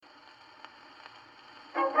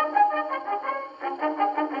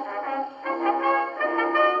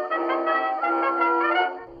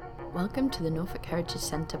Welcome to the Norfolk Heritage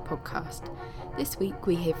Centre Podcast. This week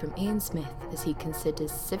we hear from Ian Smith as he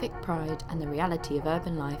considers civic pride and the reality of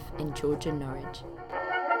urban life in Georgian Norwich.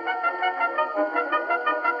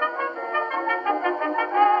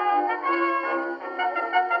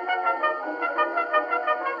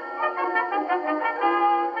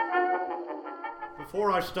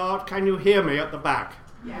 Before I start, can you hear me at the back?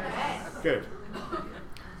 Yes. Good.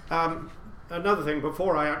 Another thing,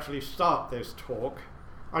 before I actually start this talk,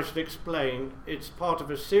 I should explain it's part of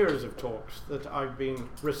a series of talks that I've been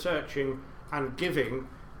researching and giving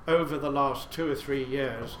over the last 2 or 3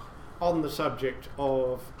 years on the subject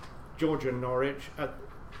of Georgian Norwich at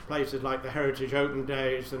places like the Heritage Open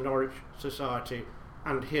Days, the Norwich Society,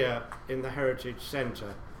 and here in the Heritage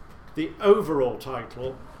Centre. The overall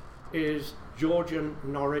title is Georgian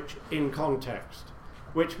Norwich in Context,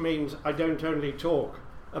 which means I don't only talk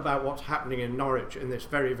about what's happening in Norwich in this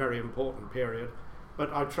very, very important period,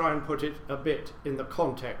 but I try and put it a bit in the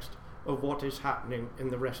context of what is happening in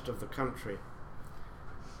the rest of the country.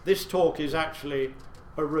 This talk is actually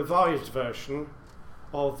a revised version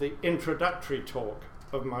of the introductory talk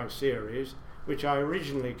of my series, which I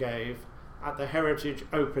originally gave at the Heritage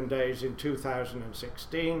Open Days in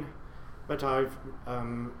 2016, but I've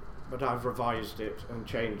revised it and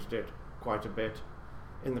changed it quite a bit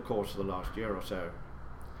in the course of the last year or so.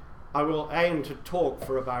 I will aim to talk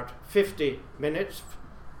for about 50 minutes,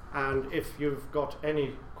 and if you've got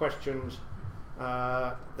any questions,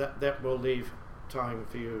 that will leave time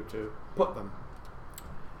for you to put them.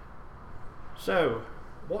 So,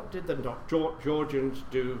 what did the Georgians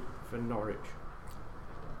do for Norwich?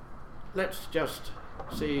 Let's just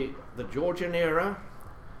see. The Georgian era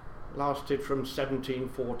lasted from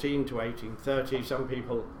 1714 to 1830. Some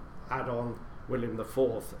people add on William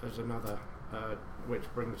IV as another, which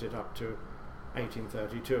brings it up to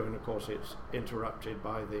 1832, and of course it's interrupted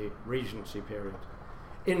by the Regency period.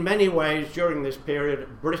 In many ways during this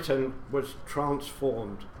period, Britain was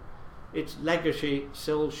transformed. Its legacy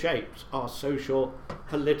still shapes our social,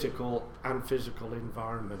 political and physical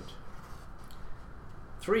environment.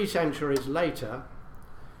 3 centuries later,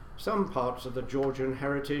 some parts of the Georgian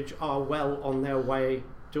heritage are well on their way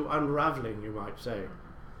to unravelling, you might say.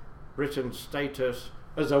 Britain's status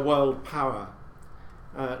as a world power,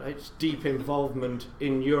 its deep involvement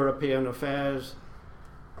in European affairs,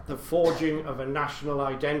 the forging of a national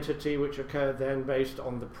identity which occurred then based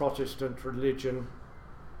on the Protestant religion,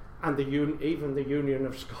 and even the union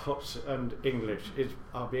of Scots and English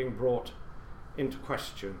are being brought into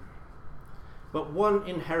question. But one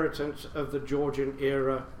inheritance of the Georgian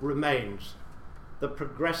era remains: the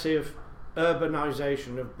progressive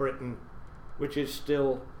urbanisation of Britain, which is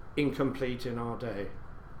still incomplete in our day.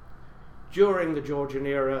 During the Georgian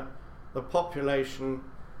era, the population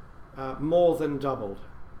more than doubled,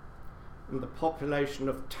 and the population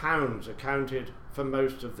of towns accounted for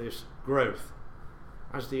most of this growth.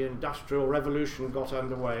 As the Industrial Revolution got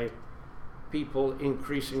underway, people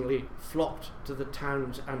increasingly flocked to the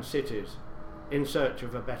towns and cities in search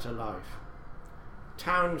of a better life.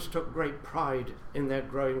 Towns took great pride in their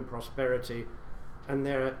growing prosperity and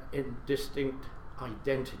their distinct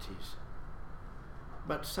identities.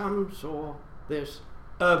 But some saw this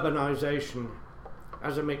urbanisation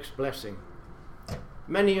as a mixed blessing.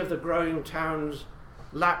 Many of the growing towns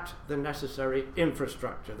lacked the necessary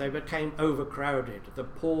infrastructure. They became overcrowded. The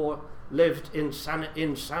poor lived in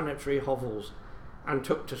sanitary hovels and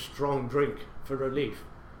took to strong drink for relief.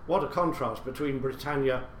 What a contrast between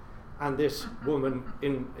Britannia and this woman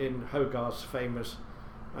in Hogarth's famous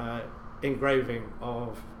engraving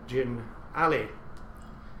of Gin Alley.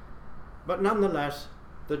 But nonetheless,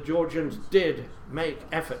 the Georgians did make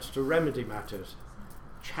efforts to remedy matters.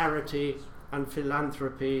 Charity and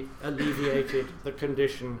philanthropy alleviated the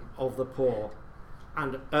condition of the poor,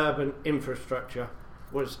 and urban infrastructure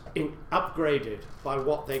was upgraded by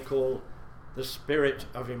what they call the spirit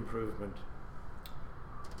of improvement.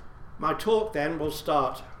 My talk then will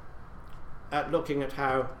start at looking at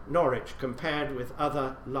how Norwich compared with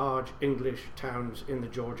other large English towns in the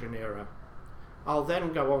Georgian era. I'll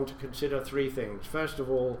then go on to consider 3 things. First of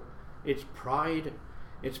all, its pride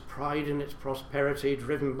in its prosperity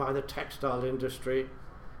driven by the textile industry,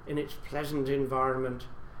 in its pleasant environment,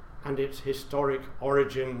 and its historic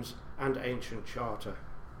origins and ancient charter.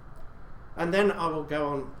 And then I will go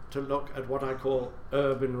on to look at what I call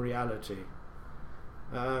urban reality,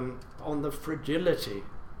 on the fragility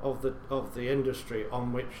of the industry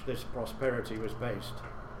on which this prosperity was based,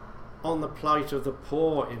 on the plight of the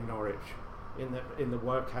poor in Norwich, in the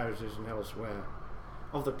workhouses and elsewhere,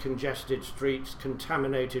 of the congested streets,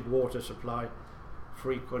 contaminated water supply,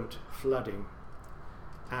 frequent flooding.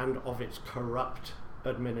 and of its corrupt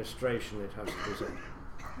administration, it has to be said.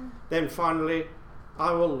 Then finally,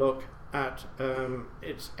 I will look at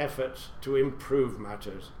its efforts to improve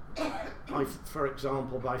matters, for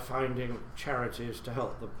example, by finding charities to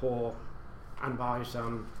help the poor, and by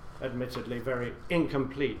some admittedly very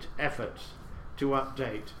incomplete efforts to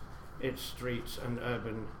update its streets and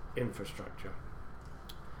urban infrastructure.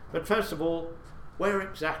 But first of all, where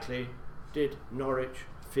exactly did Norwich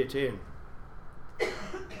fit in?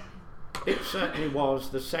 It certainly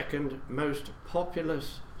was the second most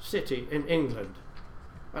populous city in England,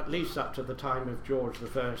 at least up to the time of George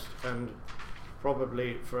I, and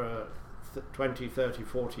probably for 20, 30,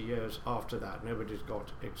 40 years after that. Nobody's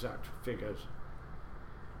got exact figures.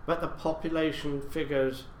 But the population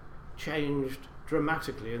figures changed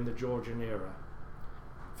dramatically in the Georgian era.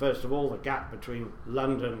 First of all, the gap between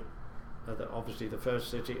London, obviously the first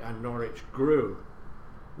city, and Norwich grew.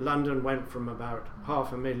 London went from about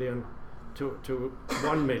 500,000 to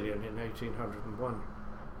 1 million in 1801.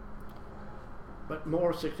 But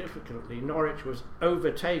more significantly, Norwich was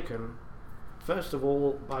overtaken, first of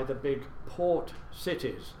all, by the big port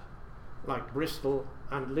cities like Bristol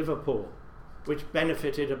and Liverpool, which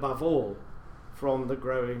benefited above all from the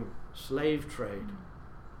growing slave trade,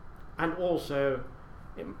 and also,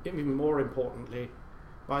 even more importantly,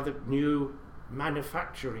 by the new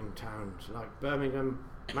manufacturing towns like Birmingham,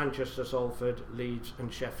 Manchester, Salford, Leeds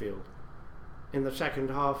and Sheffield. In the second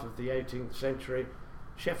half of the 18th century,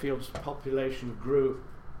 Sheffield's population grew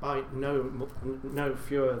by no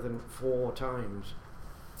fewer than 4 times.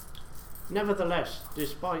 Nevertheless,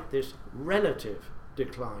 despite this relative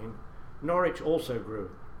decline, Norwich also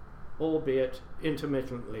grew, albeit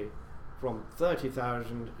intermittently, from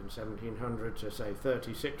 30,000 in 1700 to say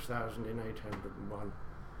 36,000 in 801,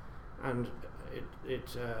 and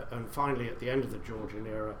and finally at the end of the Georgian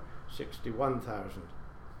era, 61,000.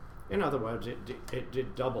 In other words, it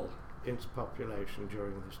did double its population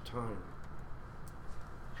during this time.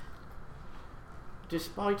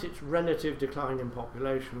 Despite its relative decline in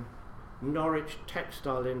population, Norwich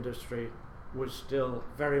textile industry was still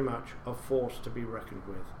very much a force to be reckoned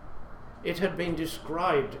with. It had been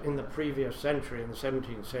described in the previous century, in the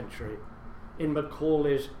 17th century, in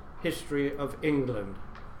Macaulay's History of England,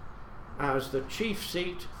 as the chief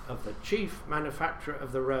seat of the chief manufacturer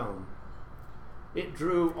of the realm. It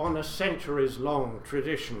drew on a centuries-long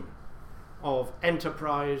tradition of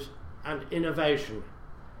enterprise and innovation,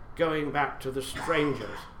 going back to the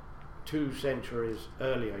strangers 2 centuries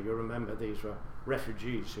earlier. You remember these were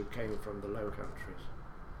refugees who came from the Low Countries.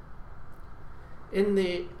 In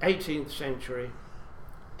the 18th century,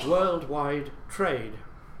 worldwide trade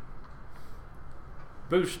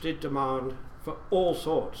boosted demand for all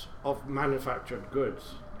sorts of manufactured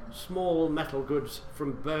goods. Small metal goods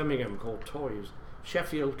from Birmingham called toys,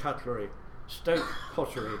 Sheffield cutlery, Stoke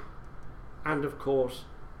pottery, and of course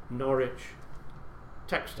Norwich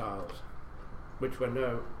textiles, which were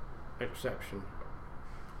no exception.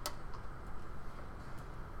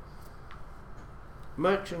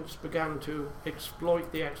 Merchants began to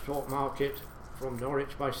exploit the export market from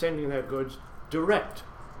Norwich by sending their goods direct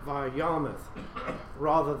via Yarmouth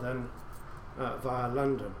rather than via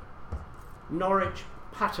London. Norwich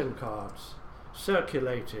pattern cards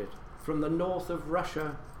circulated from the north of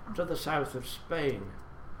Russia to the south of Spain,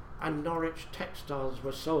 and Norwich textiles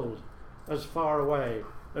were sold as far away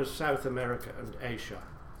as South America and Asia.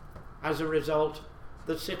 As a result,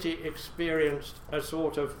 the city experienced a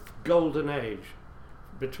sort of golden age,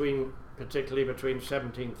 particularly between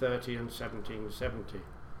 1730 and 1770.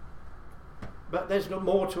 But there's no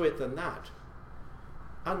more to it than that.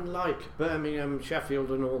 Unlike Birmingham,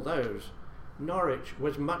 Sheffield and all those, Norwich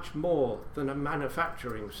was much more than a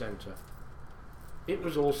manufacturing centre. It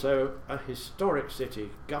was also a historic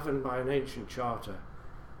city governed by an ancient charter,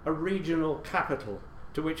 a regional capital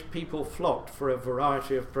to which people flocked for a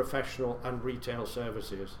variety of professional and retail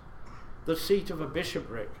services, the seat of a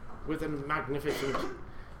bishopric with a magnificent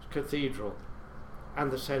cathedral,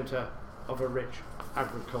 and the centre of a rich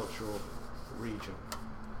agricultural region.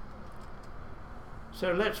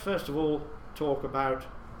 So let's first of all talk about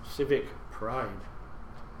civic pride.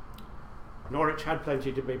 Norwich had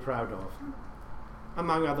plenty to be proud of.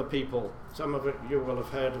 Among other people, some of you will have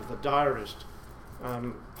heard of the diarist,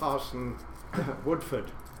 Parson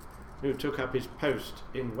Woodford, who took up his post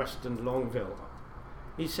in Western Longville.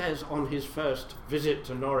 He says on his first visit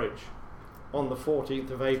to Norwich on the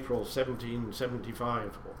 14th of April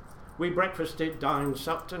 1775, "We breakfasted, dined,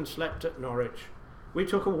 supped and slept at Norwich. We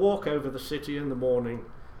took a walk over the city in the morning,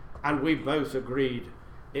 and we both agreed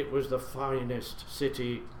it was the finest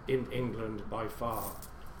city in England by far."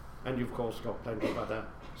 And you've of course got plenty of other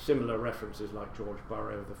similar references like George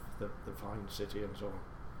Borough, the fine city and so on.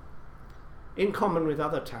 In common with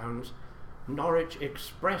other towns, Norwich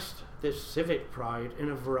expressed this civic pride in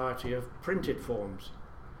a variety of printed forms,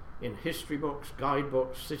 in history books,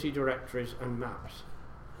 guidebooks, city directories and maps.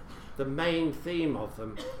 The main theme of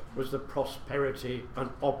them was the prosperity and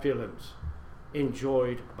opulence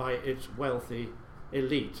enjoyed by its wealthy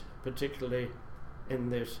elite, particularly in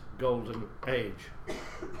this golden age.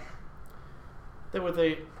 There were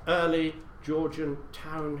the early Georgian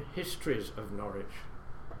town histories of Norwich.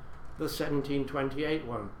 The 1728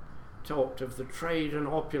 one talked of the trade and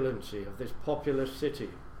opulency of this populous city,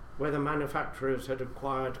 where the manufacturers had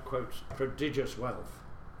acquired, quote, prodigious wealth.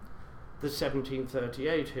 The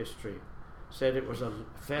 1738 history said it was a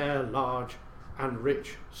fair, large and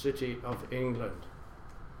rich city of England.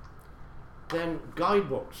 Then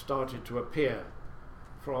guidebooks started to appear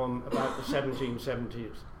from about the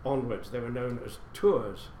 1770s onwards. They were known as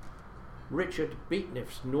tours. Richard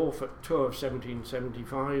Beatniff's Norfolk Tour of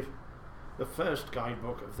 1775, the first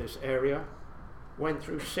guidebook of this area, went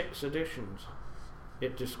through 6 editions.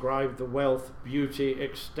 It described the wealth, beauty,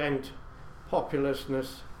 extent,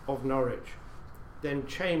 populousness of Norwich. Then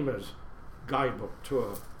Chambers' guidebook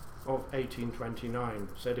tour of 1829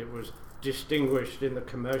 said it was distinguished in the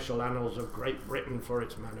commercial annals of Great Britain for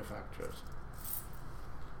its manufactures.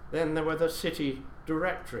 Then there were the city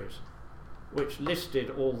directories, which listed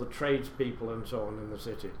all the tradespeople and so on in the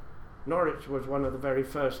city. Norwich was one of the very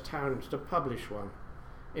first towns to publish one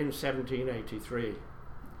in 1783.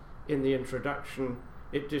 In the introduction,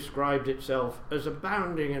 it described itself as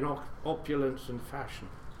abounding in opulence and fashion,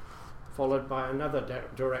 followed by another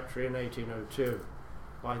directory in 1802.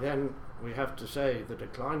 By then, we have to say, the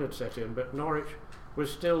decline had set in, but Norwich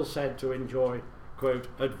was still said to enjoy, quote,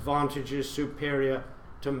 advantages superior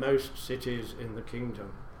to most cities in the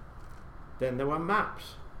kingdom. Then there were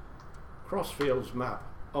maps. Crossfield's map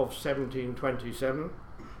of 1727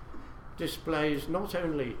 displays not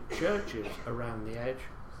only churches around the edge,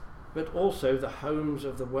 but also the homes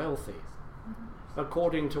of the wealthy.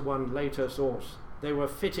 According to one later source, they were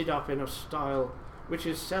fitted up in a style which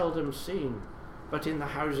is seldom seen but in the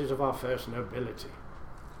houses of our first nobility.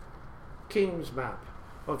 King's map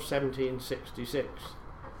of 1766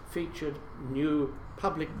 featured new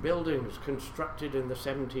public buildings constructed in the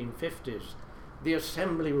 1750s, the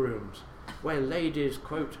assembly rooms where ladies,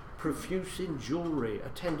 quote, profuse in jewellery,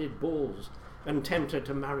 attended balls and tempted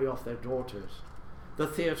to marry off their daughters, the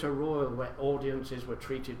Theatre Royal where audiences were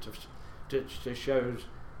treated to shows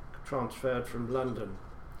transferred from London,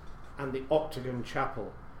 and the Octagon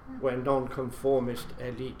Chapel where nonconformist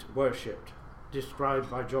elite worshipped, described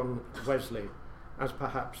by John Wesley as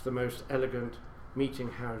perhaps the most elegant meeting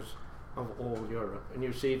house of all Europe. And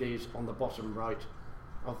you see these on the bottom right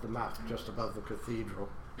of the map, just above the cathedral.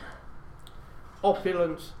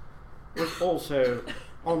 Opulence was also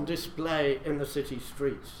on display in the city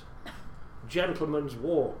streets. Gentlemen's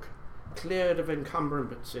Walk, cleared of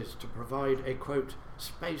encumbrances to provide a, quote,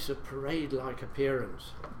 space of parade-like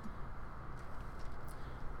appearance.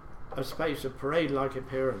 A space of parade-like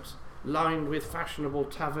appearance, lined with fashionable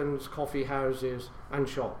taverns, coffee houses and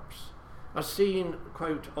shops. A scene,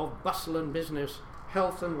 quote, of bustle and business,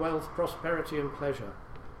 health and wealth, prosperity and pleasure.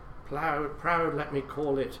 Proud, let me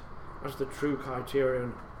call it, as the true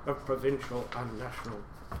criterion of provincial and national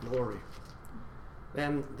glory.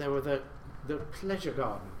 Then there were the pleasure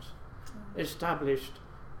gardens, established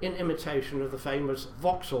in imitation of the famous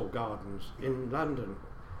Vauxhall Gardens in London,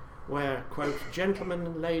 where, quote, gentlemen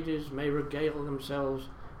and ladies may regale themselves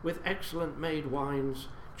with excellent made wines,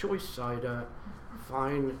 choice cider,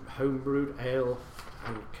 fine home-brewed ale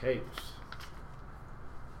and cakes.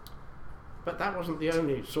 But that wasn't the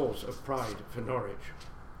only source of pride for Norwich.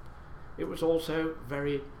 It was also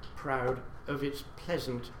very proud of its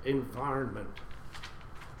pleasant environment.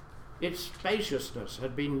 Its spaciousness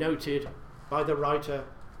had been noted by the writer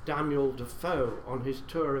Daniel Defoe on his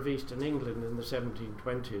tour of Eastern England in the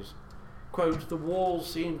 1720s. Quote, the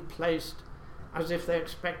walls seemed placed as if they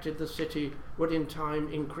expected the city would in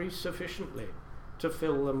time increase sufficiently to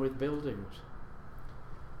fill them with buildings.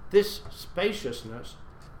 This spaciousness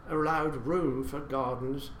allowed room for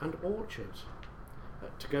gardens and orchards.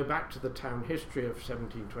 To go back to the town history of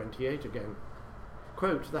 1728 again,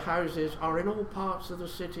 quote, the houses are in all parts of the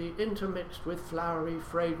city intermixed with flowery,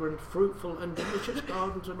 fragrant, fruitful and delicious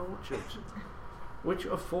gardens and orchards, which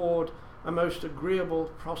afford a most agreeable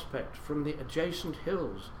prospect from the adjacent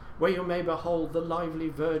hills, where you may behold the lively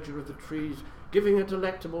verdure of the trees, giving a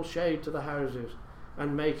delectable shade to the houses,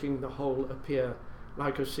 and making the whole appear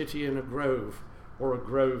like a city in a grove, or a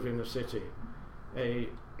grove in a city. A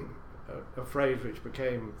a phrase which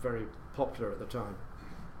became very popular at the time.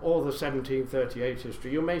 Or the 1738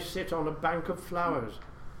 history. You may sit on a bank of flowers,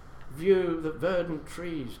 view the verdant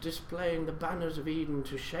trees displaying the banners of Eden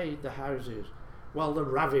to shade the houses, while the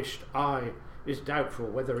ravished eye is doubtful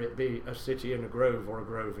whether it be a city in a grove or a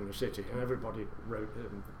grove in a city. And everybody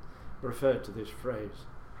referred to this phrase.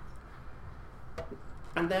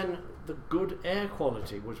 And then the good air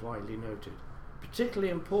quality was widely noted,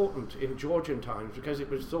 particularly important in Georgian times because it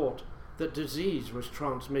was thought that disease was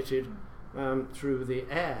transmitted through the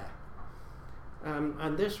air.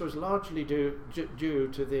 And this was largely due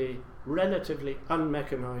to the relatively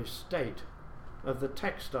unmechanized state of the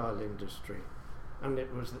textile industry, and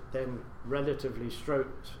it was then relatively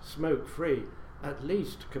smoke-free, at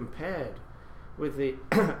least compared with the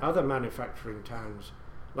other manufacturing towns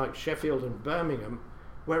like Sheffield and Birmingham,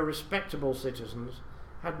 where respectable citizens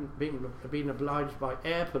hadn't been obliged by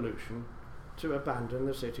air pollution to abandon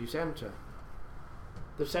the city centre.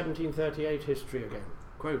 The 1738 history again,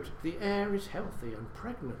 quote, "The air is healthy and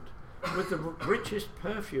pregnant, with the richest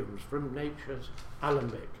perfumes from nature's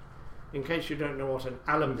alembic." In case you don't know what an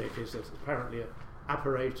alembic is, it's apparently an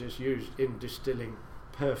apparatus used in distilling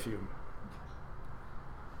perfume.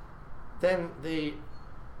 Then the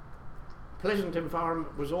pleasant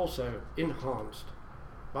environment was also enhanced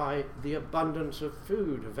by the abundance of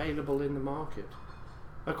food available in the market.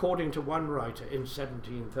 According to one writer in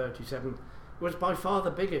 1737, was by far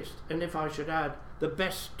the biggest, and if I should add, the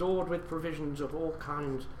best stored with provisions of all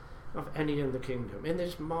kinds of any in the kingdom. In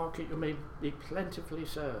this market you may be plentifully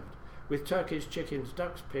served, with turkeys, chickens,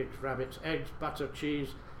 ducks, pigs, rabbits, eggs, butter,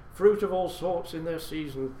 cheese, fruit of all sorts in their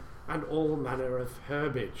season, and all manner of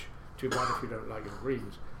herbage. Too bad if you don't like your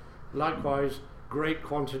greens. Likewise, great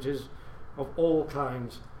quantities of all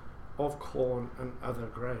kinds of corn and other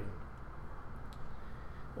grain.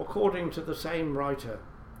 According to the same writer,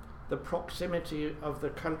 the proximity of the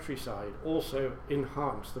countryside also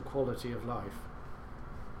enhanced the quality of life.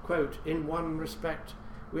 Quote, "In one respect,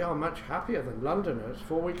 we are much happier than Londoners,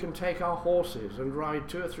 for we can take our horses and ride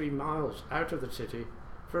 2 or 3 miles out of the city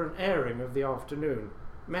for an airing of the afternoon.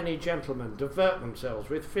 Many gentlemen divert themselves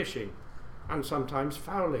with fishing and sometimes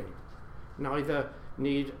fowling. Neither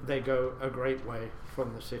need they go a great way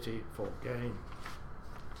from the city for gain."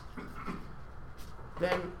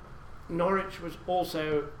 Then Norwich was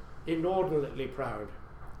also inordinately proud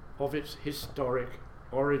of its historic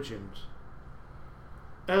origins.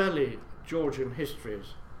 Early Georgian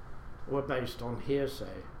histories were based on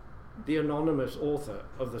hearsay. The anonymous author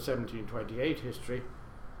of the 1728 history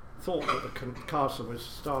thought that the castle was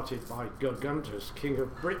started by Gurguntus, king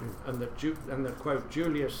of Britain, and that quote,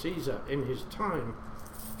 "Julius Caesar in his time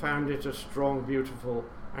found it a strong, beautiful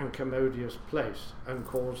and commodious place and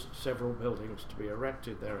caused several buildings to be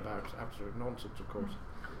erected thereabouts." Absolute nonsense, of course.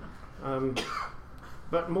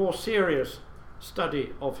 But more serious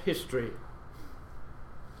study of history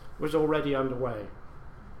was already underway,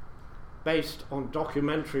 based on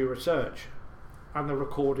documentary research and the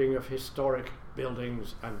recording of historic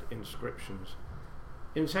buildings and inscriptions.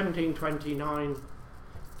 In 1729,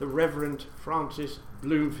 the Reverend Francis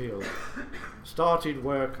Bloomfield started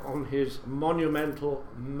work on his monumental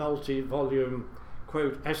multi-volume,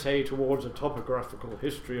 quote, "essay towards a topographical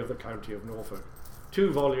history of the county of Norfolk,"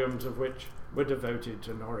 2 volumes of which were devoted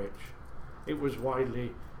to Norwich. It was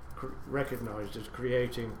widely recognised as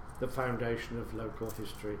creating the foundation of local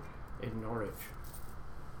history in Norwich.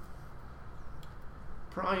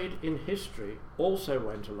 Pride in history also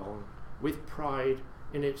went along with pride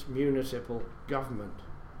in its municipal government.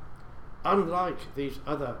 Unlike these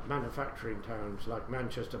other manufacturing towns like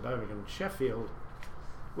Manchester, Birmingham and Sheffield,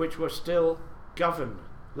 which were still governed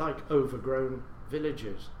like overgrown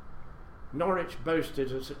villages, Norwich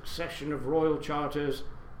boasted a succession of royal charters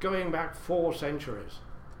going back 4 centuries,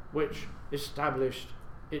 which established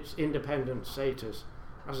its independent status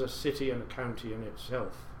as a city and a county in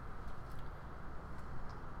itself.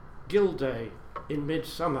 Guild Day in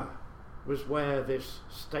midsummer was where this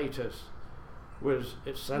status was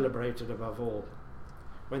celebrated above all.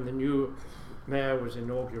 When the new mayor was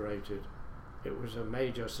inaugurated, it was a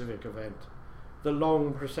major civic event. The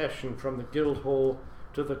long procession from the Guildhall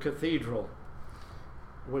to the cathedral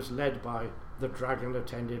was led by the dragon,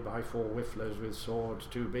 attended by 4 whifflers with swords,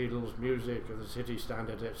 2 beadles, music of the city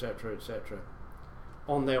standard, etc., etc.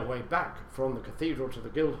 On their way back from the cathedral to the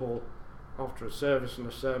Guildhall, after a service and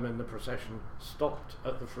a sermon, the procession stopped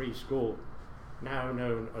at the Free School, now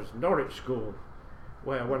known as Norwich School,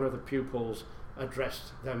 where one of the pupils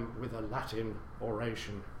addressed them with a Latin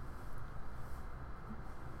oration.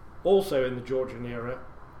 Also in the Georgian era,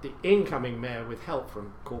 the incoming mayor, with help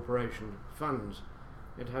from corporation funds,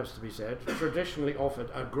 it has to be said, traditionally offered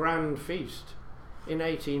a grand feast. In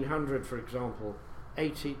 1800, for example,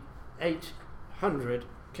 800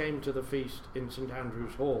 came to the feast in St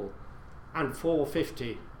Andrew's Hall, and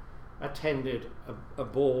 450 attended a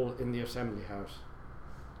ball in the Assembly House.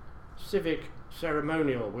 Civic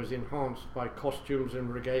ceremonial was enhanced by costumes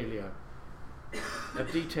and regalia. A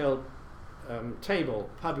detailed table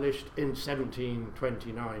published in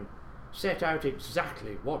 1729 set out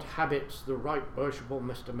exactly what habits the Right Worshipful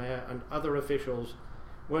Mr Mayor and other officials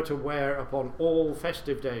were to wear upon all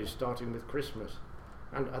festive days, starting with Christmas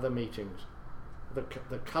and other meetings.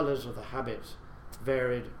 The colours of the habits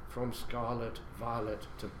varied from scarlet, violet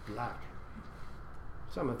to black.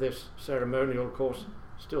 Some of this ceremonial, of course,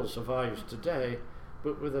 still survives today,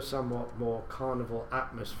 but with a somewhat more carnival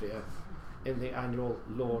atmosphere in the annual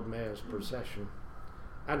Lord Mayor's procession.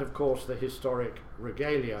 And of course the historic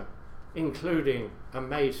regalia, including a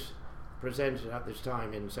mace presented at this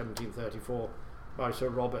time in 1734 by Sir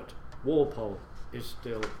Robert Walpole, is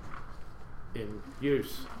still in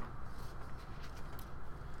use.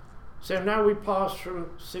 So now we pass from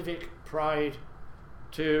civic pride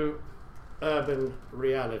to urban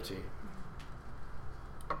reality.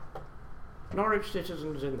 Norwich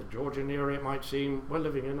citizens in the Georgian era, it might seem, were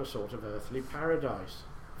living in a sort of earthly paradise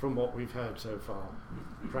from what we've heard so far.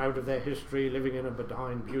 Proud of their history, living in a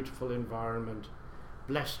benign, beautiful environment,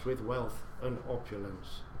 blessed with wealth and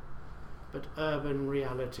opulence. But urban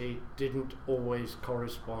reality didn't always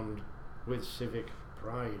correspond with civic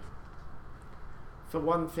pride. For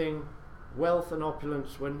one thing, wealth and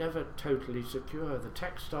opulence were never totally secure. The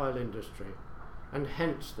textile industry, and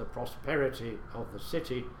hence the prosperity of the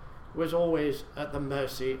city, was always at the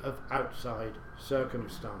mercy of outside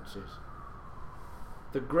circumstances.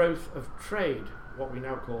 The growth of trade, what we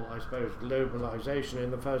now call, I suppose, globalization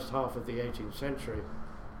in the first half of the 18th century,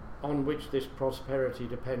 on which this prosperity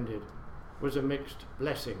depended, was a mixed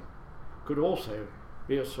blessing, could also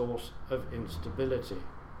be a source of instability.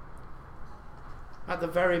 At the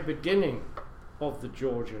very beginning of the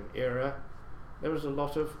Georgian era, there was a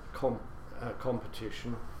lot of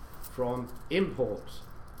competition from imports.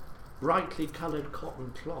 Brightly coloured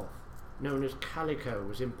cotton cloth, known as calico,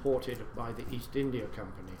 was imported by the East India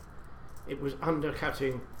Company. It was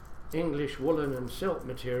undercutting English woolen and silk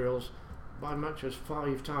materials by much as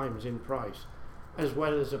 5 times in price, as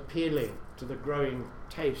well as appealing to the growing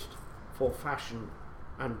taste for fashion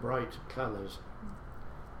and bright colours.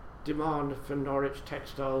 Demand for Norwich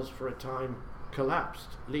textiles for a time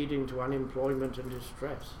collapsed, leading to unemployment and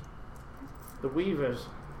distress. The weavers,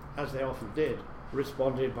 as they often did,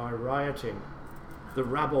 responded by rioting, the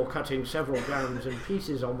rabble cutting several gowns and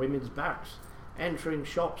pieces on women's backs, entering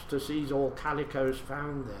shops to seize all calicos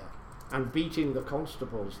found there, and beating the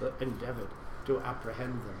constables that endeavoured to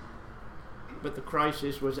apprehend them. But the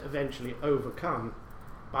crisis was eventually overcome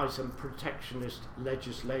by some protectionist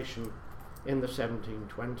legislation in the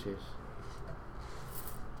 1720s.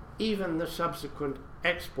 Even the subsequent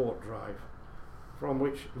export drive, from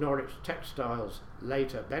which Norwich textiles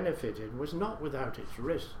later benefited, was not without its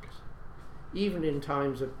risks. Even in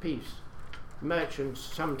times of peace, merchants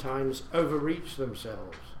sometimes overreached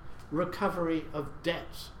themselves. Recovery of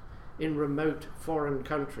debts in remote foreign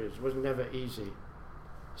countries was never easy.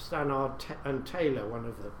 Stannard and Taylor, one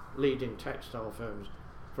of the leading textile firms,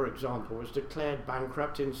 for example, was declared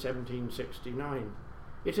bankrupt in 1769.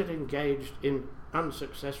 It had engaged in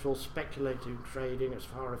unsuccessful speculative trading as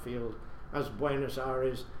far afield as Buenos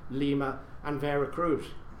Aires, Lima, and Veracruz.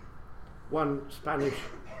 One Spanish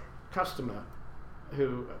customer,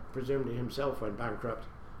 who presumably himself went bankrupt,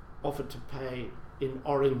 offered to pay in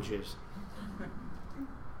oranges.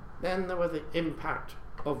 Then there were the impact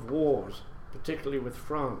of wars, particularly with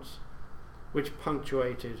France, which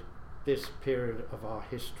punctuated this period of our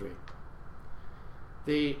history.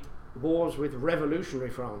 The wars with revolutionary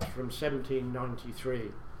France from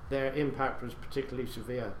 1793, their impact was particularly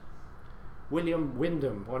severe. William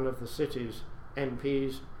Wyndham, one of the city's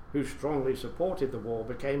MPs who strongly supported the war,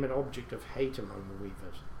 became an object of hate among the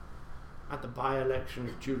weavers. At the by-election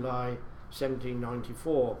of July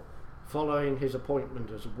 1794, following his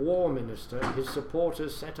appointment as war minister, his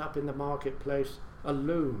supporters set up in the marketplace a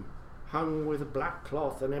loom hung with black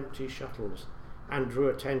cloth and empty shuttles, and drew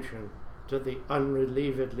attention to the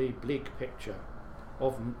unrelievedly bleak picture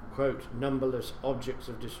of, quote, numberless objects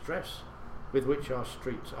of distress with which our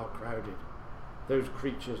streets are crowded, those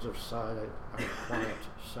creatures of silent and quiet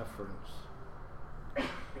sufferance.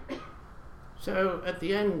 So at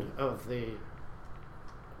the end of the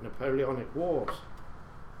Napoleonic Wars,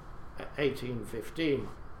 1815,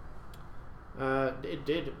 it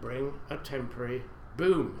did bring a temporary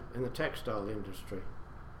boom in the textile industry.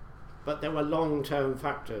 But there were long-term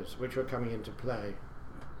factors which were coming into play.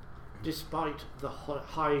 Despite the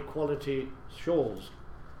high-quality shawls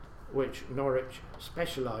which Norwich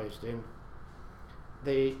specialised in,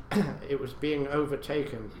 it was being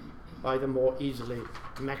overtaken by the more easily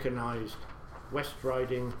mechanised West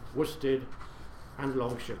Riding, worsted and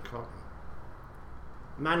Longshire cotton.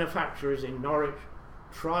 Manufacturers in Norwich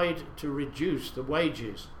tried to reduce the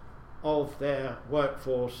wages of their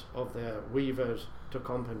workforce, of their weavers, to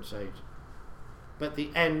compensate. But the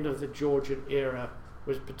end of the Georgian era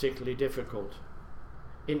was particularly difficult.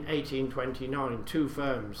 In 1829, 2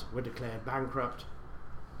 firms were declared bankrupt.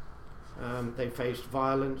 They faced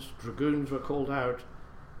violence, dragoons were called out.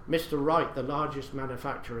 Mr. Wright, the largest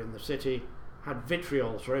manufacturer in the city, had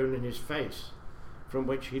vitriol thrown in his face, from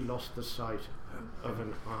which he lost the sight of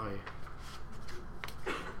an eye.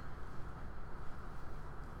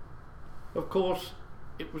 Of course,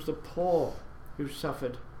 it was the poor who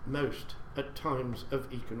suffered most at times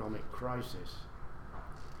of economic crisis.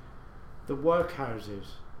 The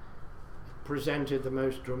workhouses presented the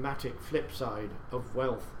most dramatic flip side of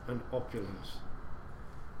wealth and opulence.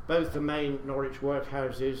 Both the main Norwich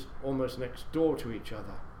workhouses, almost next door to each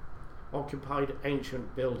other, occupied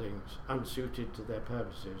ancient buildings unsuited to their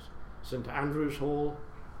purposes, St Andrew's Hall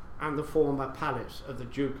and the former palace of the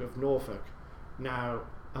Duke of Norfolk, now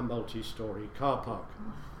a multi-storey car park.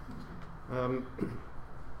 An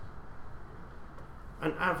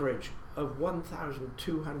average of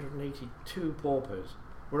 1,282 paupers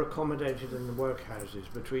were accommodated in the workhouses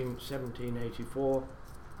between 1784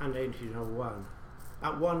 and 1801.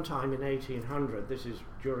 At one time in 1800, this is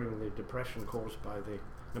during the depression caused by the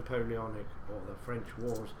Napoleonic or the French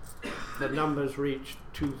wars, the numbers reached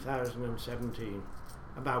 2017,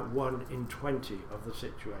 about 1 in 20 of the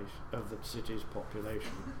city's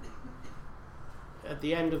population. At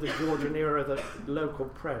the end of the Georgian era, the local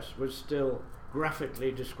press was still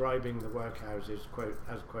graphically describing the workhouses, quote,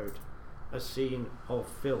 as, quote, a scene of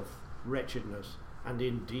filth, wretchedness and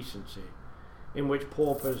indecency, in which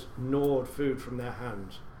paupers gnawed food from their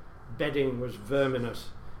hands, bedding was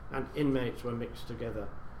verminous, and inmates were mixed together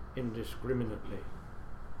indiscriminately.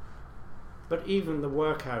 But even the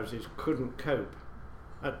workhouses couldn't cope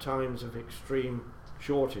at times of extreme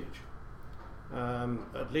shortage.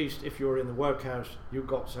 At least if you were in the workhouse, you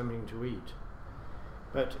got something to eat.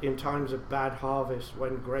 But in times of bad harvest,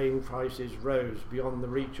 when grain prices rose beyond the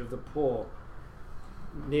reach of the poor,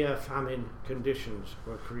 near famine conditions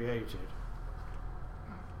were created.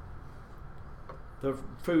 The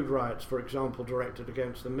food riots, for example, directed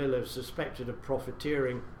against the millers suspected of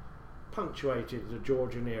profiteering, punctuated the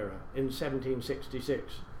Georgian era. In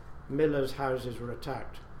 1766, millers' houses were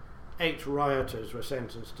attacked. 8 rioters were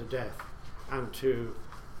sentenced to death and 2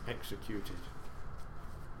 executed.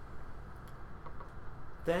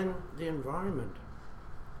 Then the environment.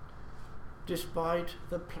 Despite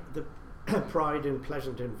the pride in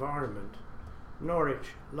pleasant environment, Norwich,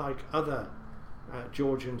 like other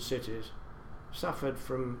Georgian cities, suffered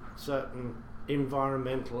from certain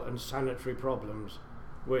environmental and sanitary problems,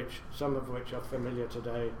 some of which are familiar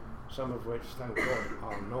today, some of which, thank God,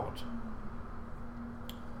 are not.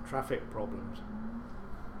 Traffic problems.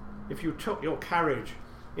 If you took your carriage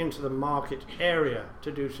into the market area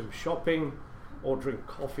to do some shopping or drink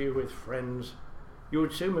coffee with friends, you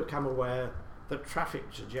would soon become aware that traffic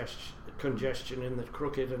congestion in the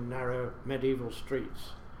crooked and narrow medieval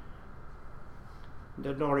streets.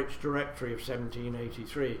 The Norwich Directory of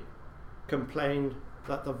 1783 complained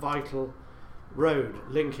that the vital road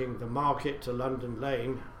linking the market to London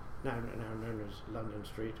Lane, now known as London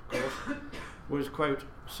Street, of course, was, quote,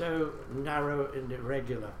 so narrow and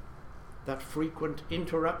irregular that frequent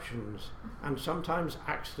interruptions and sometimes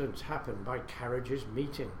accidents happened by carriages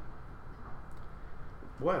meeting.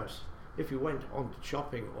 Worse, if you went on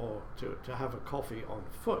shopping or to have a coffee on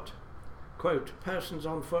foot, quote, persons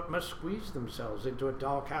on foot must squeeze themselves into a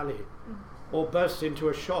dark alley or burst into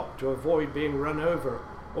a shop to avoid being run over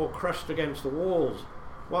or crushed against the walls,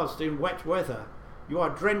 whilst in wet weather you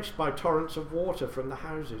are drenched by torrents of water from the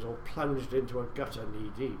houses or plunged into a gutter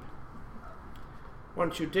knee-deep.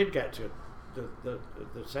 Once you did get to the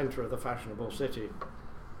centre of the fashionable city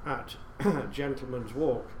at Gentleman's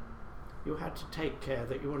Walk, you had to take care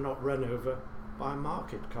that you were not run over by a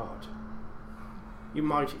market cart. You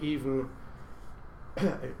might even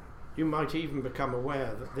become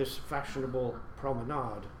aware that this fashionable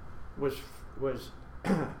promenade was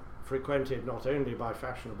frequented not only by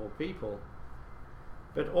fashionable people,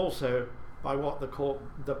 but also by what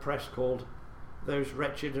the press called those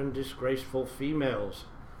wretched and disgraceful females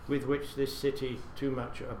with which this city too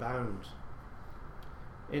much abounds.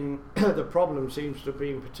 The problem seems to have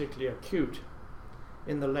been particularly acute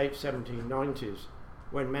in the late 1790s,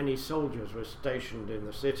 when many soldiers were stationed in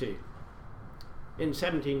the city. In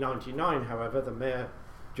 1799, however, the Mayor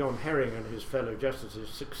John Herring and his fellow justices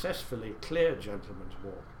successfully cleared Gentleman's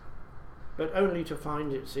Walk, but only to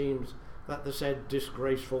find, it seems, that the said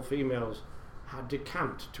disgraceful females had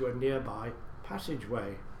decamped to a nearby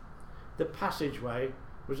passageway. The passageway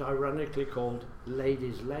was ironically called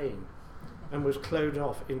Ladies' Lane and was closed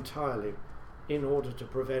off entirely in order to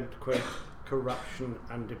prevent, quote, corruption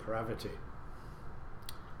and depravity.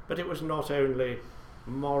 But it was not only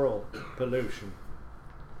moral pollution.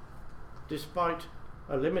 Despite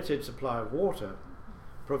a limited supply of water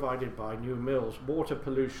provided by new mills, water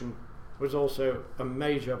pollution was also a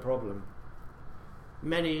major problem.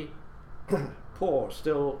 Many poor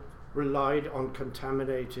still relied on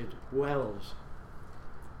contaminated wells.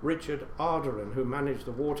 Richard Arderon, who managed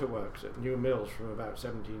the waterworks at New Mills from about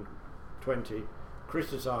 1720,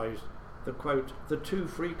 criticised the, quote, the too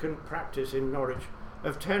frequent practice in Norwich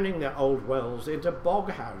of turning their old wells into bog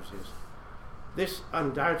houses. This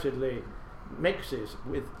undoubtedly mixes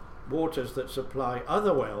with waters that supply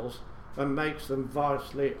other wells and makes them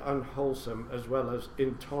vastly unwholesome as well as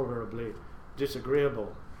intolerably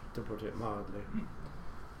disagreeable, to put it mildly.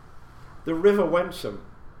 The River Wensum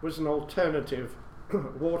was an alternative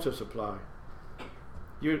water supply,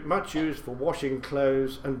 much used for washing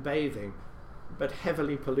clothes and bathing, but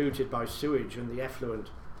heavily polluted by sewage and the effluent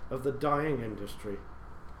of the dyeing industry.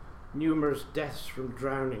 Numerous deaths from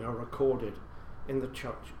drowning are recorded in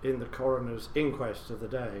the coroner's inquest of the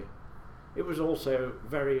day. It was also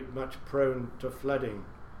very much prone to flooding.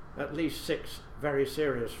 At least 6 very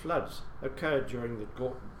serious floods occurred during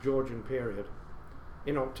the Georgian period.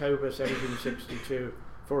 In October 1762,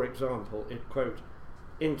 for example, it, quote,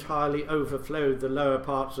 entirely overflowed the lower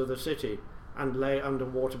parts of the city and lay under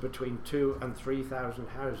water between 2,000 and 3,000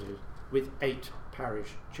 houses with 8 parish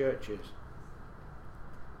churches.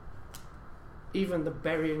 Even the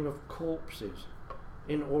burying of corpses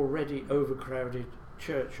in already overcrowded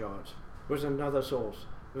churchyards was another source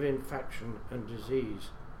of infection and disease.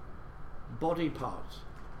 Body parts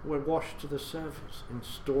were washed to the surface in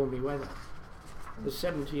stormy weather. The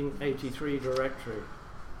 1783 directory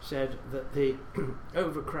said that the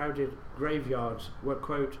overcrowded graveyards were,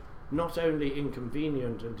 quote, not only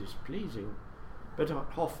inconvenient and displeasing, but had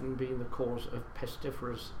often been the cause of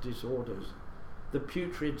pestiferous disorders. The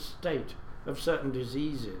putrid state of certain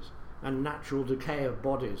diseases and natural decay of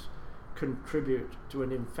bodies contribute to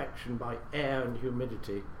an infection by air and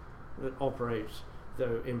humidity that operates,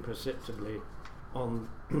 though imperceptibly, on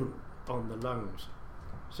the lungs.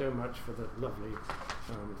 So much for the lovely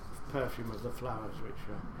perfume of the flowers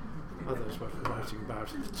which others were writing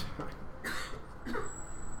about at the time.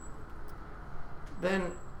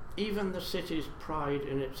 Then even the city's pride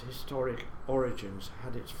in its historic origins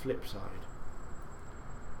had its flip side.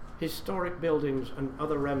 Historic buildings and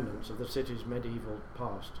other remnants of the city's medieval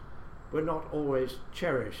past were not always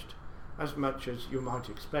cherished as much as you might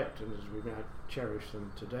expect and as we might cherish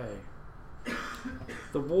them today.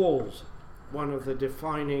 The walls, one of the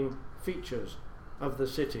defining features of the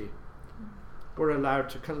city, were allowed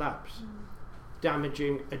to collapse,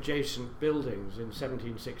 damaging adjacent buildings in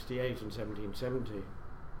 1768 and 1770.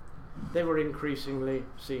 They were increasingly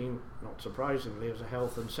seen, not surprisingly, as a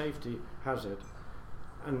health and safety hazard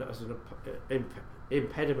and as an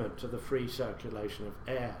impediment to the free circulation of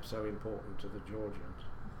air so important to the Georgians.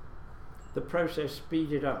 The process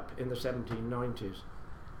speeded up in the 1790s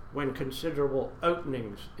when considerable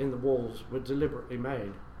openings in the walls were deliberately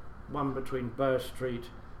made, one between Burr Street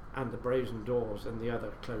and the Brazen Doors and the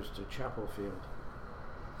other close to Chapel Field.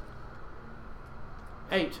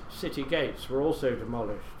 8 city gates were also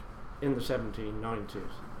demolished in the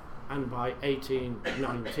 1790s, and by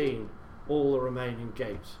 1819 all the remaining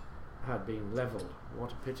gates had been levelled.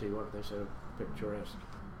 What a pity, weren't they so picturesque?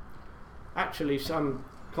 Actually, some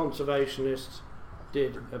conservationists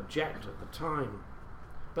did object at the time,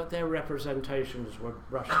 but their representations were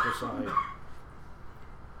brushed aside.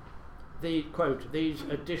 The, quote, these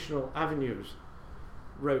additional avenues,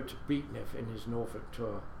 wrote Beatniff in his Norfolk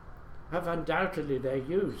tour, have undoubtedly their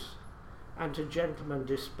use, and to gentlemen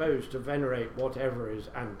disposed to venerate whatever is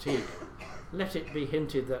antique, let it be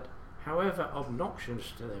hinted that, however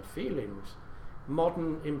obnoxious to their feelings,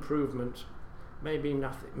 modern improvement may be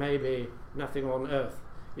nothing on earth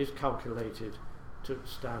is calculated to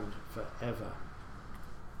stand forever.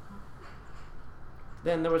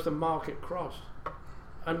 Then there was the Market Cross,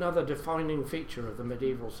 another defining feature of the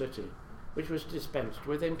medieval city, which was dispensed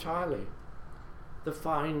with entirely. The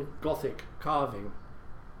fine Gothic carving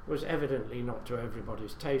was evidently not to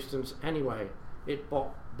everybody's taste, and anyway, it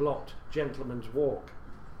blocked Gentleman's Walk,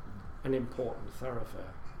 an important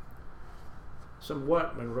thoroughfare. Some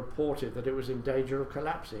workmen reported that it was in danger of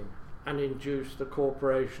collapsing and induced the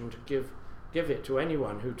corporation to give it to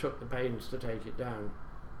anyone who took the pains to take it down.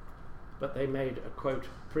 But they made a, quote,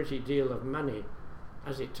 pretty deal of money,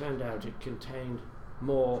 as it turned out it contained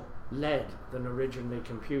more lead than originally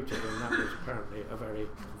computed, and that was apparently a very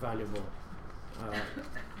valuable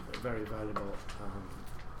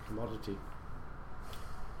commodity.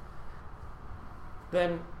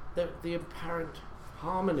 Then the apparent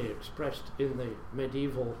harmony expressed in the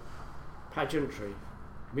medieval pageantry,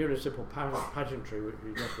 municipal pageantry, which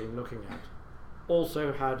we've just been looking at,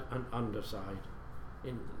 also had an underside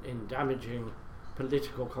in damaging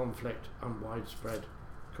political conflict and widespread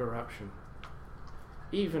corruption.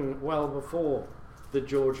 Even well before the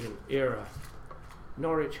Georgian era,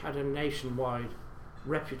 Norwich had a nationwide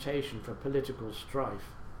reputation for political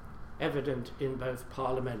strife, evident in both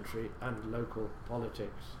parliamentary and local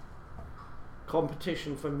politics.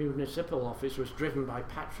 Competition for municipal office was driven by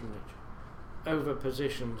patronage over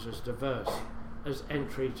positions as diverse as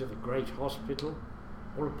entry to the great hospital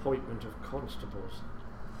or appointment of constables.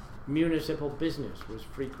 Municipal business was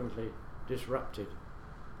frequently disrupted.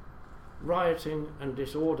 Rioting and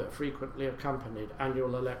disorder frequently accompanied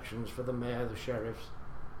annual elections for the mayor, the sheriffs,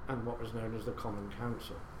 and what was known as the Common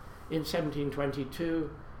Council. In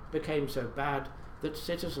 1722, became so bad that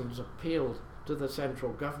citizens appealed to the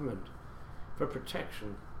central government for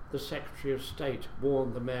protection. The Secretary of State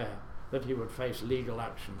warned the mayor that he would face legal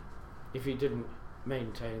action if he didn't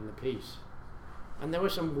maintain the peace. And there were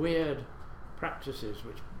some weird practices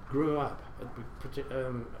which grew up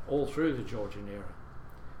all through the Georgian era.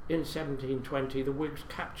 In 1720, the Whigs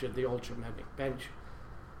captured the aldermanic bench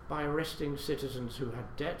by arresting citizens who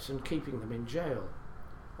had debts and keeping them in jail.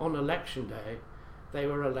 On election day, they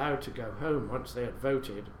were allowed to go home once they had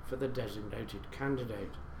voted for the designated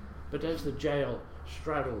candidate. But as the jail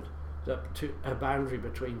straddled up to a boundary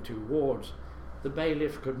between two wards, the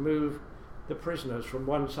bailiff could move the prisoners from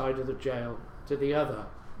one side of the jail to the other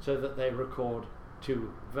so that they record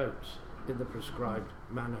 2 votes in the prescribed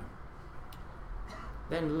manner.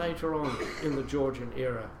 Then later on in the Georgian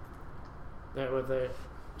era, there were the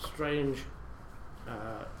strange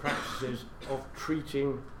practices of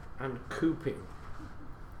treating and cooping.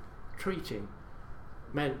 Treating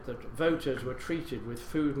meant that voters were treated with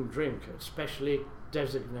food and drink at specially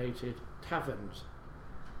designated taverns.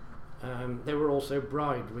 They were also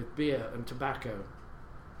bribed with beer and tobacco,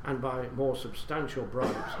 and by more substantial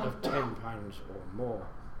bribes of £10 or more.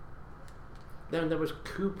 Then there was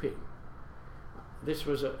cooping. This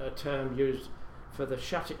was a term used for the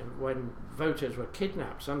shutting when voters were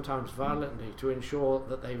kidnapped, sometimes violently, to ensure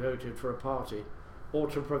that they voted for a party or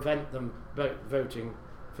to prevent them voting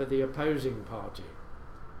for the opposing party.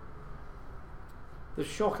 The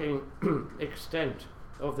shocking extent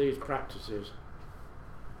of these practices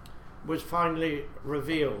was finally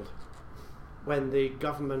revealed when the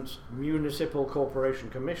government's municipal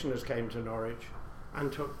corporation commissioners came to Norwich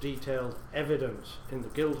and took detailed evidence in the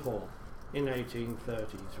Guildhall in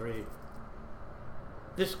 1833.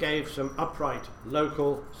 This gave some upright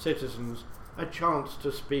local citizens a chance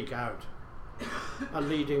to speak out. A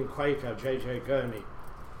leading Quaker, J.J. Gurney,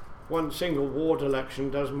 one single ward election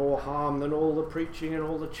does more harm than all the preaching in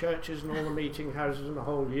all the churches and all the meeting houses in the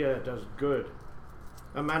whole year does good.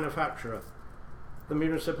 A manufacturer, the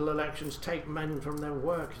municipal elections take men from their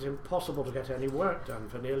work. It's impossible to get any work done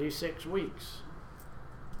for nearly 6 weeks.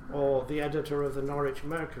 Or the editor of the Norwich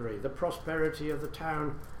Mercury, the prosperity of the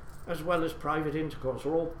town as well as private intercourse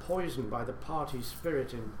are all poisoned by the party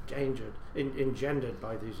spirit engendered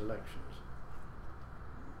by these elections.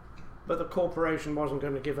 But the corporation wasn't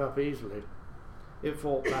going to give up easily. It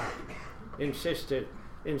fought back, insisting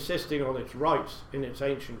on its rights in its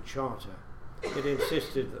ancient charter. It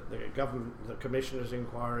insisted that the commissioner's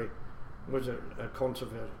inquiry was a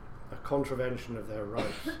contravention of their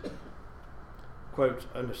rights. Quote,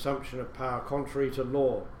 an assumption of power contrary to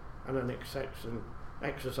law and an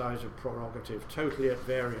exercise of prerogative totally at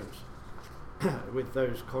variance with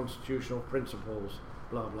those constitutional principles,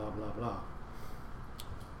 blah, blah, blah, blah.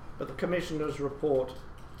 But the commissioner's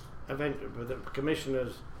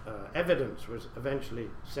evidence was eventually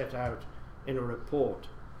set out in a report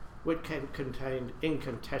which contained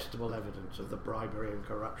incontestable evidence of the bribery and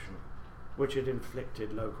corruption which had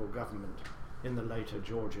inflicted local government in the later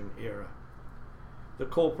Georgian era. The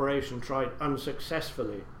corporation tried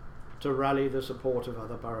unsuccessfully to rally the support of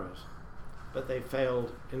other boroughs, but they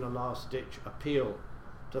failed in a last-ditch appeal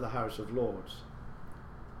to the House of Lords.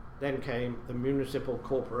 Then came the Municipal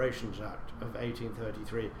Corporations Act of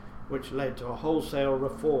 1833, which led to a wholesale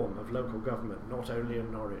reform of local government, not only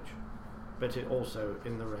in Norwich, but also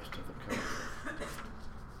in the rest of the country.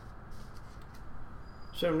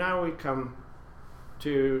 So now we come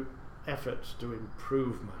to efforts to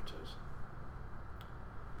improve matters.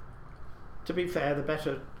 To be fair, the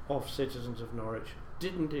better off citizens of Norwich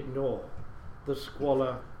didn't ignore the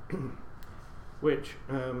squalor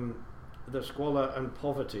the squalor and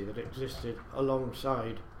poverty that existed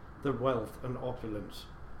alongside the wealth and opulence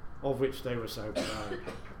of which they were so proud.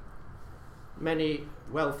 Many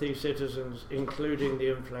wealthy citizens, including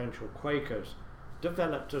the influential Quakers,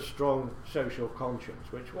 developed a strong social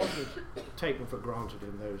conscience, which wasn't taken for granted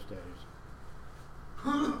in those days.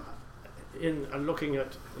 In looking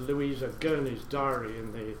at Louisa Gurney's diary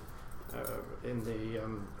in the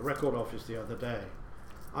record office the other day,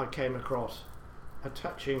 I came across a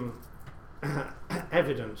touching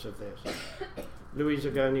evidence of this. Louisa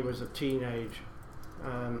Gurney was a teenage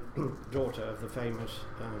daughter of the famous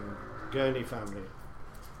Gurney family.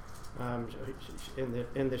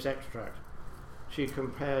 In this extract, she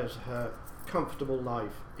compares her comfortable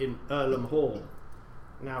life in Earlham Hall,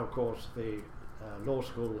 now of course the law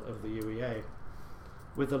school of the UEA,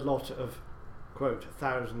 with a lot of, quote,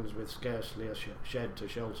 thousands with scarcely a shed to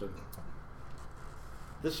shelter them.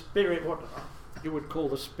 The spirit, what you would call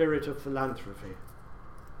the spirit of philanthropy,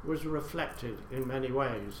 was reflected in many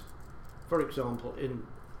ways. For example, in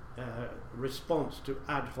response to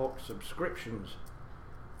ad hoc subscriptions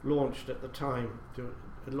launched at times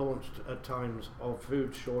of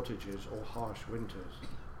food shortages or harsh winters.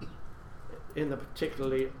 In the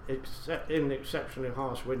exceptionally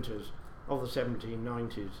harsh winters of the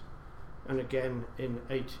 1790s, and again in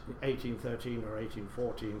 1813 or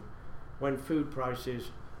 1814, when food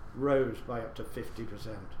prices rose by up to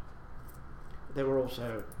 50%. They were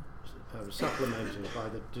also supplemented by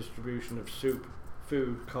the distribution of soup,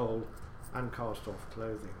 food, coal, and cast-off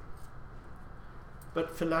clothing.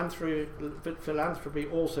 But philanthropy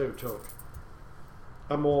also took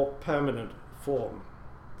a more permanent form.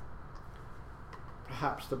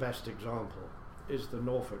 Perhaps the best example is the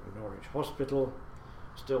Norfolk Norwich Hospital,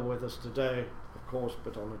 still with us today, of course,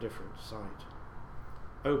 but on a different site.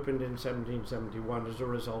 Opened in 1771 as a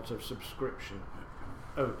result of subscription,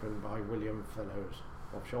 opened by William Fellows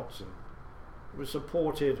of Shotson. It was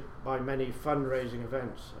supported by many fundraising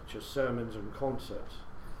events, such as sermons and concerts.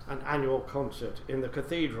 An annual concert in the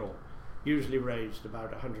cathedral usually raised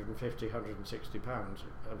about £150, £160,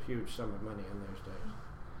 a huge sum of money in those days.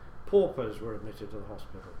 Paupers were admitted to the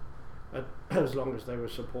hospital, as long as they were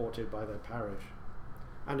supported by their parish.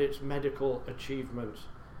 And its medical achievements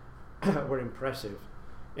were impressive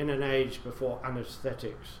in an age before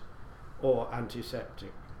anaesthetics or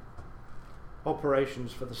antiseptic.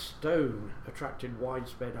 Operations for the stone attracted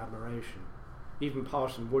widespread admiration. Even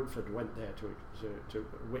Parson Woodford went there to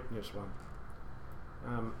witness one.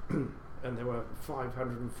 And there were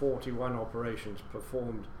 541 operations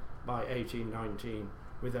performed by 1819,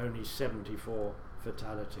 with only 74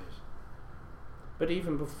 fatalities. But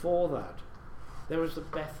even before that, there was the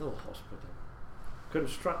Bethel Hospital,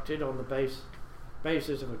 constructed on the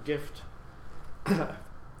basis of a gift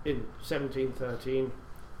in 1713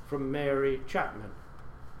 from Mary Chapman,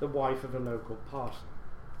 the wife of a local parson.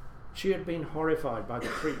 She had been horrified by the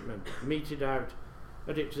treatment meted out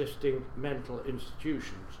at existing mental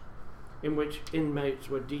institutions in which inmates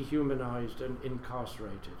were dehumanized and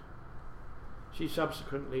incarcerated. She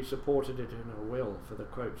subsequently supported it in her will for the,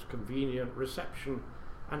 quote, convenient reception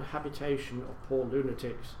and habitation of poor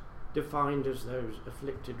lunatics, defined as those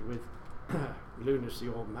afflicted with lunacy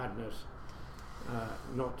or madness,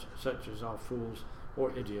 not such as are fools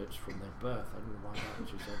or idiots from their birth. I don't know why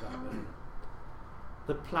she said that.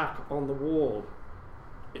 The plaque on the wall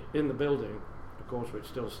in the building, of course, which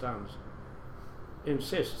still stands,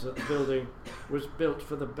 insists that the building was built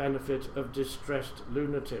for the benefit of distressed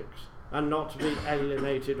lunatics and not to be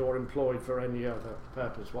alienated or employed for any other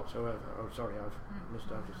purpose whatsoever. Oh, sorry, I've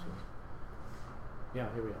missed out. Yeah,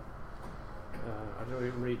 here we are. I don't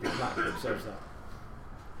even read the plaque that says that.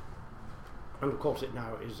 And of course it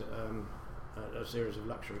now is a series of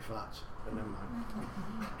luxury flats, but never mind.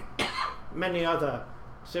 Many other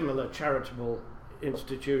similar charitable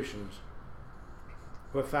institutions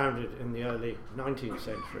were founded in the early 19th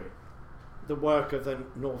century. The work of the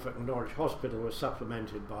Norfolk Norwich Hospital was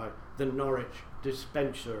supplemented by the Norwich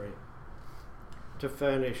Dispensary to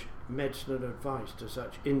furnish medicine and advice to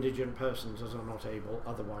such indigent persons as are not able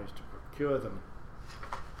otherwise to procure them.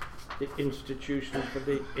 The Institution for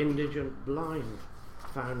the Indigent Blind,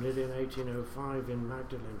 founded in 1805 in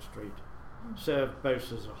Magdalen Street, served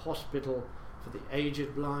both as a hospital for the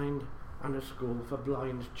aged blind and a school for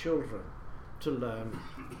blind children to learn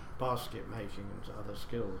basket making and other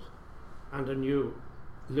skills. And a new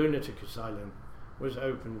lunatic asylum was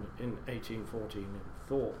opened in 1814 in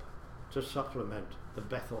Thorpe to supplement the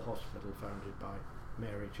Bethel Hospital founded by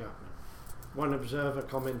Mary Chapman. One observer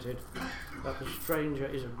commented that the stranger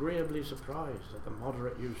is agreeably surprised at the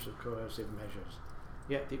moderate use of coercive measures,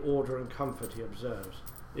 yet the order and comfort he observes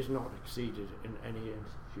is not exceeded in any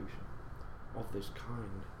institution of this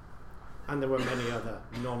kind. And there were many other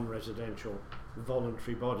non-residential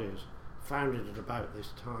voluntary bodies founded at about this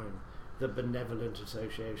time, the Benevolent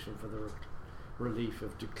Association for the Relief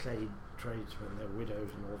of Decayed Tradesmen, their widows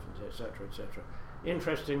and orphans, etc., etc.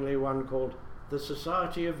 Interestingly, one called the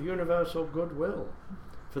Society of Universal Goodwill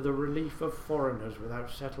for the relief of foreigners without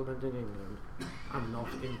settlement in England and not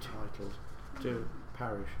entitled to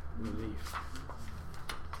parish relief.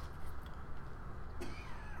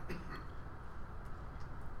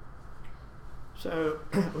 So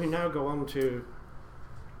we now go on to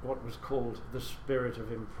what was called the spirit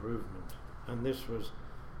of improvement, and this was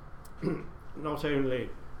not only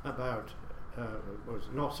about was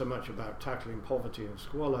not so much about tackling poverty and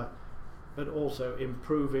squalor, but also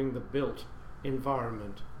improving the built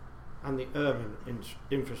environment and the urban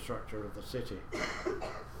infrastructure of the city.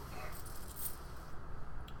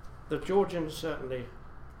 The Georgians certainly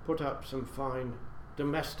put up some fine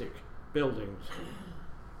domestic buildings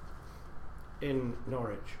in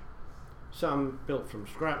Norwich, some built from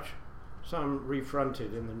scratch, some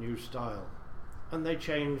refronted in the new style, and they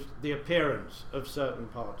changed the appearance of certain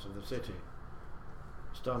parts of the city.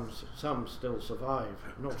 Some still survive,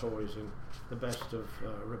 not always in the best of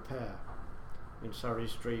repair. In Surrey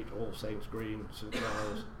Street, All Saints Green, St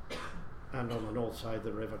Giles, and on the north side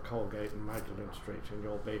the river, Colgate and Magdalen Street, and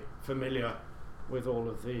you'll be familiar with all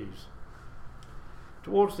of these.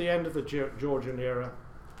 Towards the end of the Georgian era,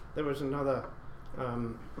 there was another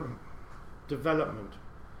development,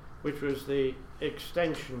 which was the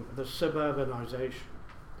extension, the suburbanisation,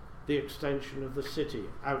 the extension of the city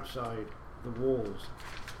outside the walls.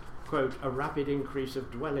 Quote, a rapid increase of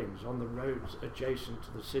dwellings on the roads adjacent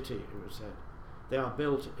to the city, it was said. They are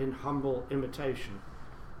built in humble imitation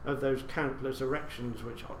of those countless erections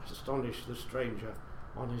which astonish the stranger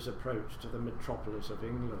on his approach to the metropolis of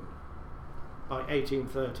England. By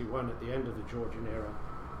 1831, at the end of the Georgian era,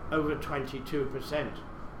 over 22%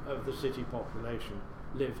 of the city population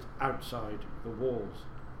lived outside the walls.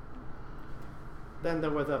 Then there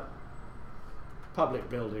were the public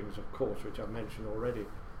buildings, of course, which I've mentioned already.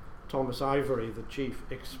 Thomas Ivory, the chief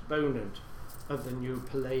exponent of the new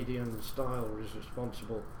Palladian style, is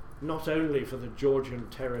responsible not only for the Georgian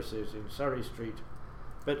terraces in Surrey Street,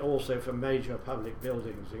 but also for major public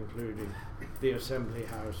buildings, including the Assembly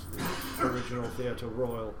House, the original Theatre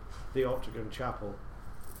Royal, the Octagon Chapel,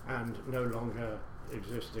 and no longer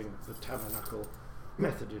existing the Tabernacle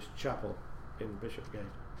Methodist Chapel in Bishopsgate.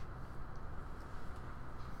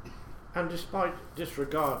 And despite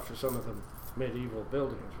disregard for some of the medieval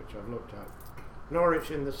buildings which I've looked at,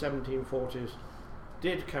 Norwich in the 1740s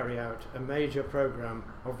did carry out a major programme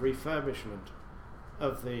of refurbishment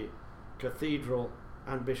of the cathedral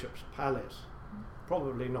and Bishop's Palace,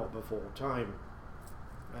 probably not before time.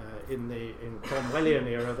 In Cromwellian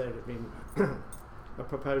era there had been a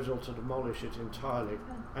proposal to demolish it entirely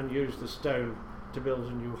and use the stone to build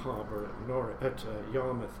a new harbour at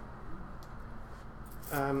Yarmouth.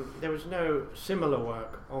 There was no similar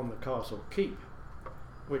work on the castle keep,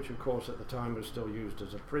 which of course at the time was still used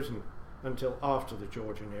as a prison until after the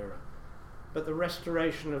Georgian era. But the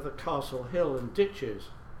restoration of the castle hill and ditches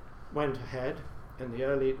went ahead in the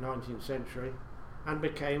early 19th century and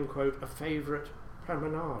became, quote, a favourite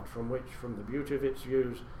promenade from which, from the beauty of its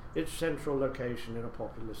views, its central location in a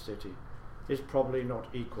populous city is probably not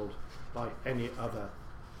equalled by any other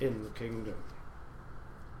in the kingdom.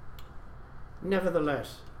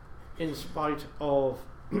 Nevertheless, in spite of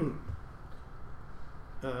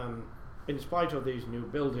these new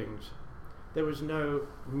buildings, there was no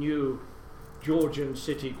new Georgian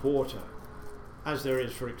city quarter, as there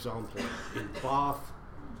is, for example, in Bath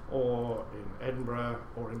or in Edinburgh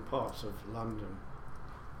or in parts of London.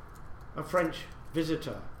 A French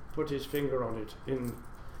visitor put his finger on it in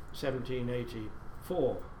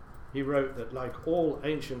 1784. He wrote that, like all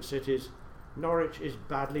ancient cities, Norwich is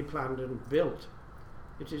badly planned and built.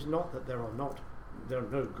 It is not that there are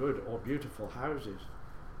no good or beautiful houses,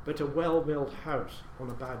 but a well-built house on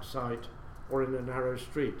a bad site or in a narrow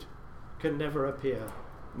street can never appear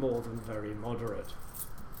more than very moderate.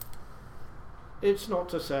 It's not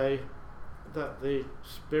to say that the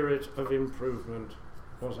spirit of improvement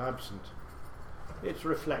was absent. It's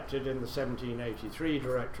reflected in the 1783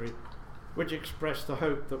 directory, which expressed the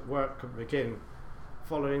hope that work could begin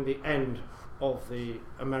following the end of the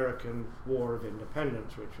American War of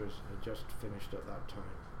Independence, which was just finished at that time.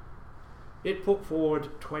 It put forward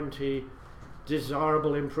 20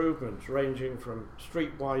 desirable improvements ranging from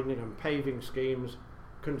street widening and paving schemes,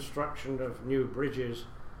 construction of new bridges,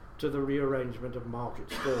 to the rearrangement of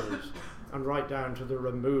market stalls, and right down to the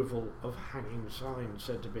removal of hanging signs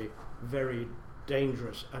said to be very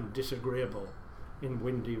dangerous and disagreeable in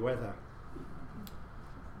windy weather.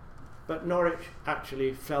 But Norwich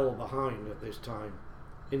actually fell behind at this time,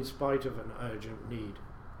 in spite of an urgent need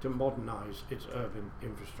to modernise its urban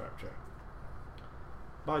infrastructure.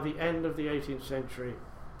 By the end of the 18th century,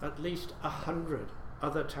 at least 100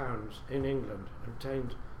 other towns in England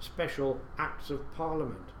obtained special Acts of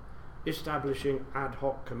Parliament, establishing ad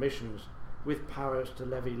hoc commissions with powers to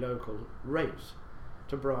levy local rates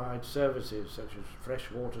to provide services such as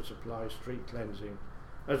fresh water supply, street cleansing,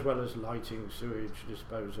 as well as lighting, sewage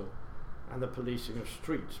disposal, and the policing of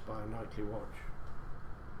streets by a nightly watch.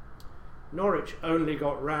 Norwich only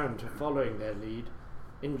got round to following their lead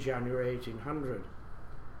in January 1800,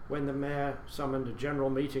 when the mayor summoned a general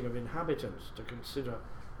meeting of inhabitants to consider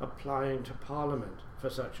applying to Parliament for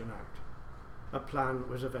such an act. A plan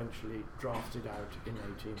was eventually drafted out in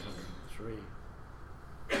 1803.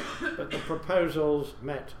 But the proposals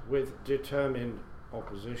met with determined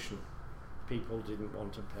opposition. People didn't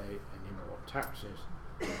want to pay any more taxes.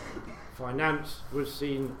 Finance was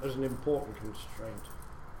seen as an important constraint.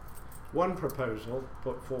 One proposal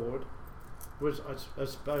put forward was, I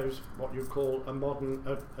suppose, what you call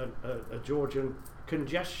a Georgian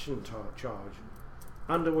congestion charge,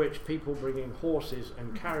 under which people bringing horses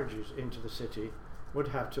and carriages into the city would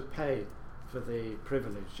have to pay for the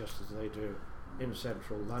privilege, just as they do in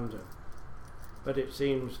central London. But it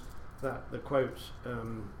seems that the quotes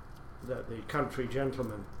that the country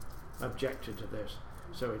gentlemen objected to this,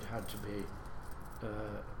 so it had to be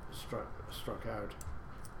struck out.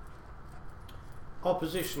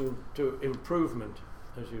 Opposition to improvement,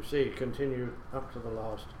 as you see, continued up to the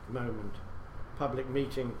last moment. Public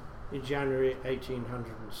meeting in January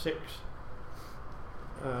 1806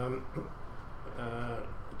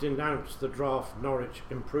 denounced the draft Norwich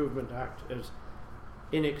Improvement Act as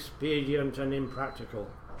inexpedient and impractical.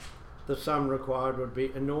 The sum required would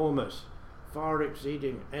be enormous, far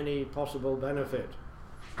exceeding any possible benefit.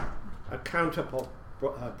 A counter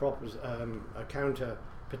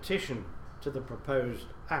petition to the proposed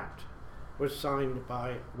act was signed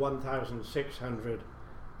by 1,600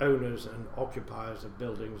 owners and occupiers of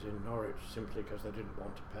buildings in Norwich, simply because they didn't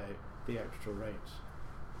want to pay the extra rates.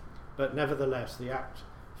 But nevertheless, the act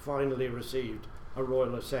finally received a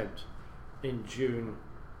royal assent in June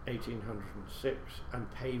 1806,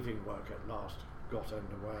 and paving work at last got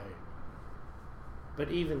underway. But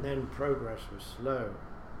even then, progress was slow,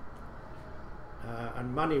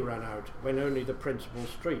 and money ran out when only the principal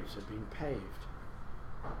streets had been paved.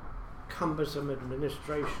 Cumbersome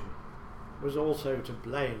administration was also to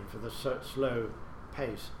blame for the slow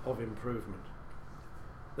pace of improvement.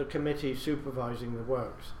 The committee supervising the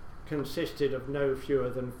works consisted of no fewer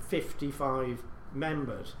than 55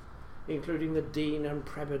 members, including the dean and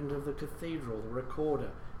prebend of the cathedral, the recorder,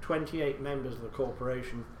 28 members of the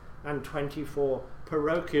corporation, and 24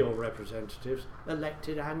 parochial representatives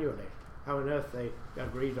elected annually. How on earth they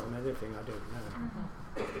agreed on anything, I don't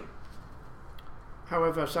know.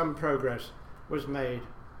 However, some progress was made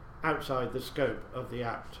outside the scope of the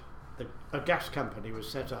Act. A gas company was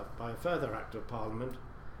set up by a further Act of Parliament,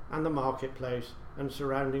 and the marketplace and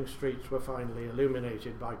surrounding streets were finally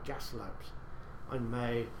illuminated by gas lamps in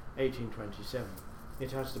May 1827.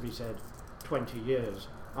 It has to be said, 20 years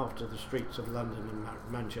after the streets of London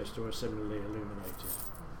and Manchester were similarly illuminated.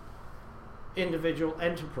 Individual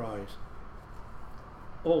enterprise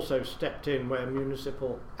also stepped in where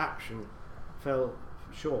municipal action fell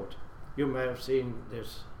short. You may have seen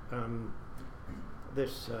this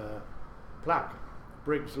plaque,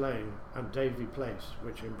 Briggs Lane and Davy Place,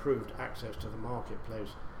 which improved access to the marketplace.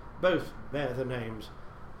 Both bear the names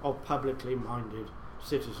of publicly minded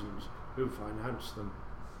citizens who financed them.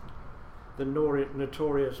 The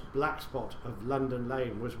notorious black spot of London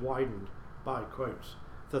Lane was widened by, quotes,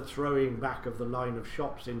 the throwing back of the line of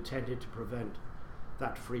shops intended to prevent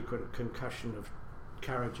that frequent concussion of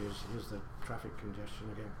carriages, here's the traffic congestion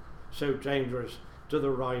again, so dangerous to the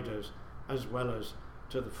riders as well as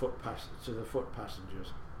to the foot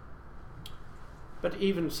passengers. But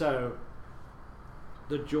even so,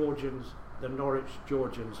 the Norwich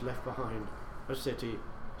Georgians left behind a city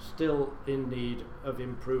still in need of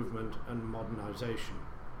improvement and modernisation.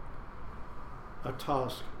 a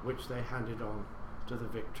task which they handed on to the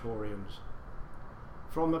Victorians.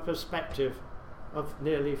 From a perspective of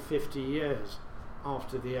nearly 50 years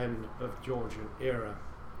after the end of Georgian era,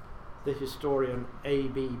 the historian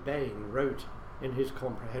A.B. Bain wrote in his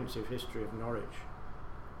comprehensive history of Norwich,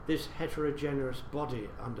 "This heterogeneous body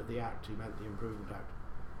under the Act," he meant the Improvement Act,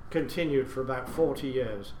 "continued for about 40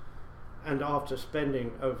 years, and after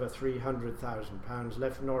spending over £300,000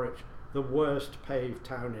 left Norwich the worst paved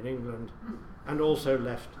town in England, and also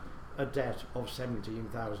left a debt of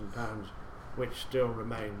 £17,000, which still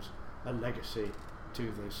remains a legacy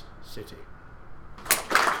to this city."